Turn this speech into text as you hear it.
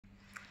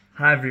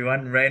Hi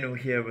everyone, Raynor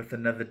here with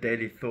another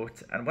daily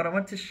thought. And what I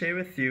want to share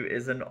with you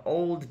is an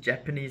old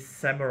Japanese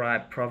samurai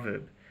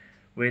proverb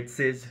where it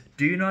says,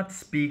 "Do not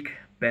speak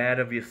bad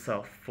of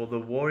yourself, for the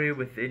warrior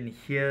within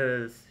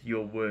hears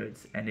your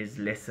words and is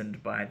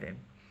lessened by them."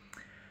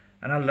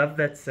 And I love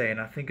that saying.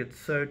 I think it's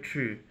so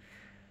true.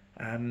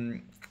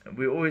 Um,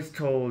 we're always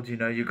told,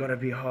 you got to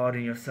be hard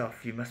on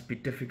yourself. You must be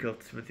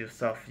difficult with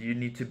yourself. You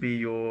need to be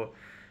your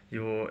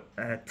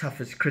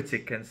toughest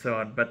critic and so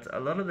on. But a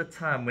lot of the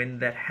time, when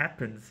that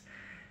happens,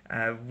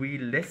 we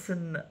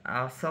lessen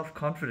our self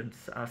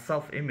confidence, our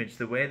self image,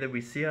 the way that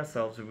we see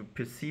ourselves, we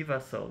perceive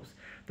ourselves,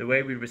 the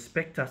way we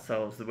respect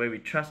ourselves, the way we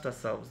trust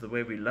ourselves, the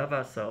way we love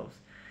ourselves.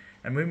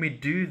 And when we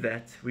do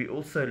that, we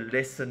also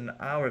lessen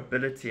our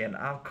ability and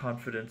our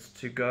confidence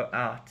to go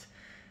out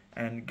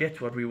and get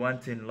what we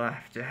want in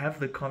life, to have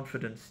the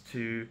confidence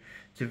to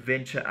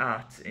venture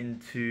out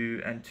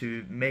into and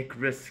to make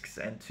risks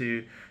and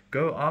to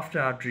go after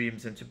our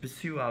dreams and to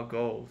pursue our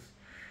goals.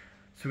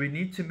 So we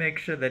need to make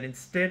sure that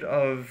instead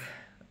of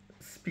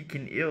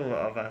speaking ill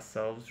of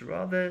ourselves,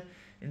 rather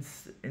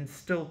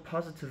instill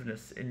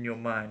positiveness in your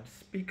mind.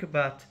 Speak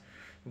about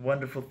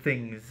wonderful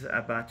things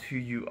about who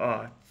you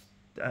are.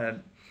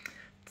 Um,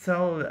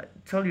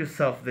 tell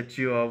yourself that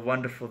you are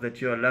wonderful,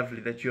 that you are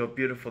lovely, that you are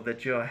beautiful,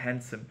 that you are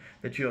handsome,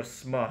 that you are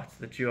smart,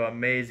 that you are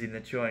amazing,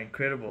 that you are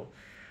incredible.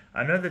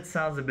 I know that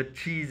sounds a bit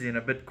cheesy and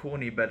a bit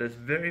corny, but it's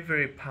very,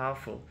 very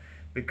powerful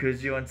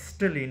because you're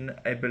instilling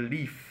a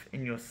belief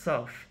in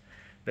yourself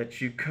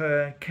that you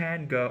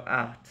can go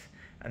out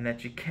and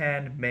that you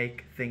can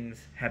make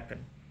things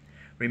happen.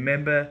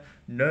 Remember,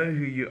 know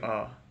who you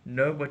are,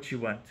 know what you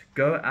want,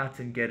 go out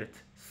and get it.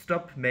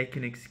 Stop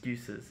making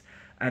excuses.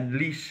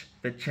 Unleash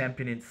the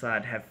champion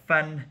inside. Have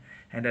fun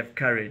and have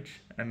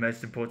courage. And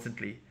most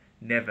importantly,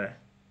 never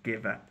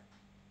give up.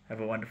 Have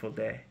a wonderful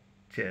day.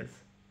 Cheers.